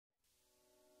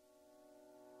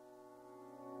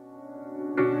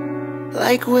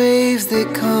like waves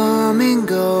that come and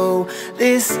go.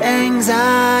 This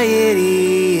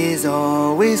anxiety is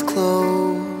always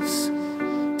close.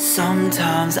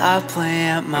 Sometimes I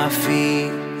plant my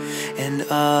feet, and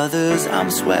others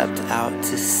I'm swept out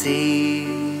to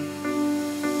sea.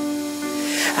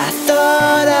 I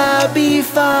thought I'd be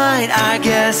fine, I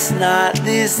guess not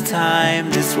this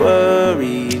time. This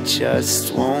worry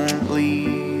just won't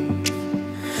leave.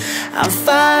 I'm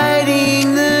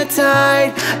fighting the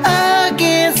tide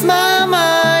against my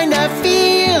mind. I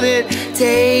feel it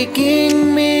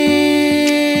taking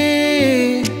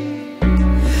me.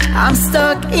 I'm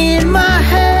stuck in my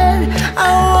head. I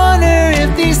wonder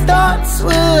if these thoughts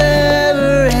will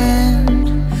ever end.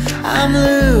 I'm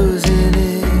losing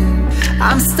it.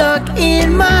 I'm stuck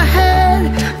in my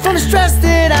head from the stress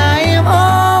that I am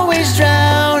always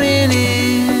drowning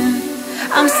in.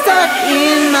 I'm stuck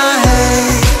in my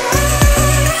head.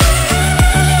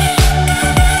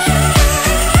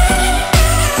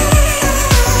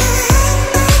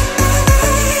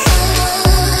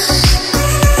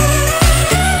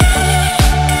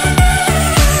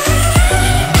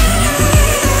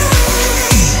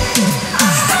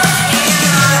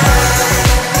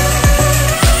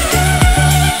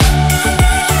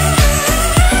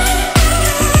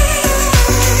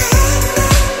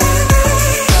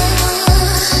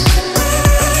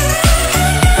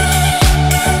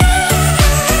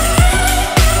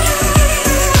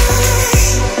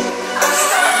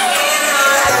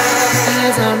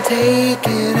 I'm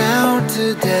taken out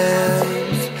to death,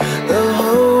 the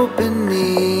hope in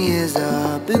me is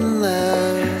up and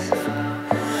left.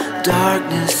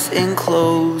 Darkness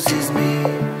encloses me,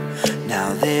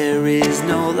 now there is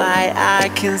no light I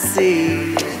can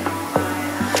see.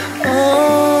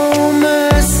 Oh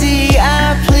mercy,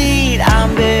 I plead,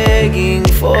 I'm begging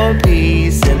for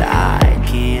peace, and I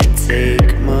can't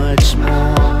take much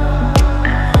more.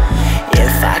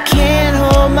 If I can't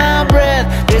hold my breath,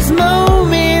 there's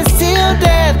moments till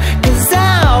death, 'cause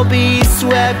I'll be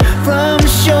swept from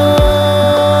shore.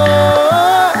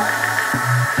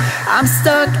 I'm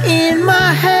stuck in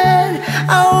my head.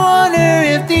 I wonder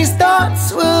if these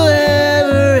thoughts will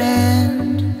ever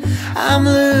end. I'm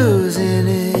losing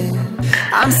it.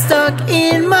 I'm stuck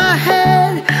in my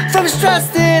head from stress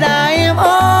that I am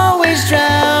always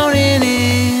drowning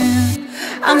in.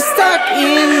 I'm stuck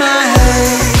in my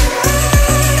head.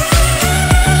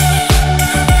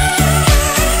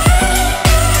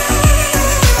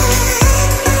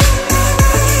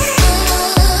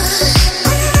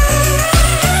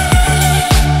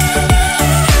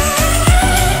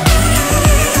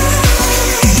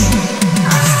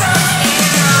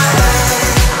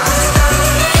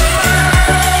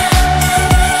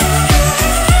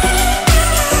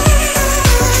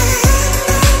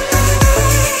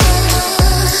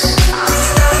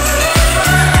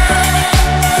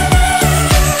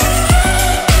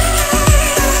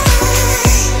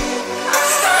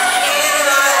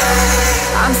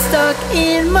 I'm stuck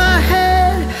in my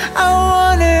head. I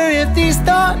wonder if these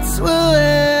thoughts will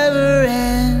ever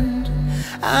end.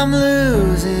 I'm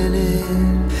losing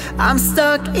it. I'm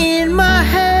stuck in my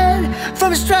head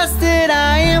from stress that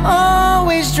I am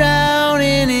always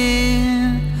drowning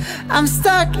in. I'm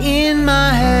stuck in my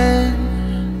head.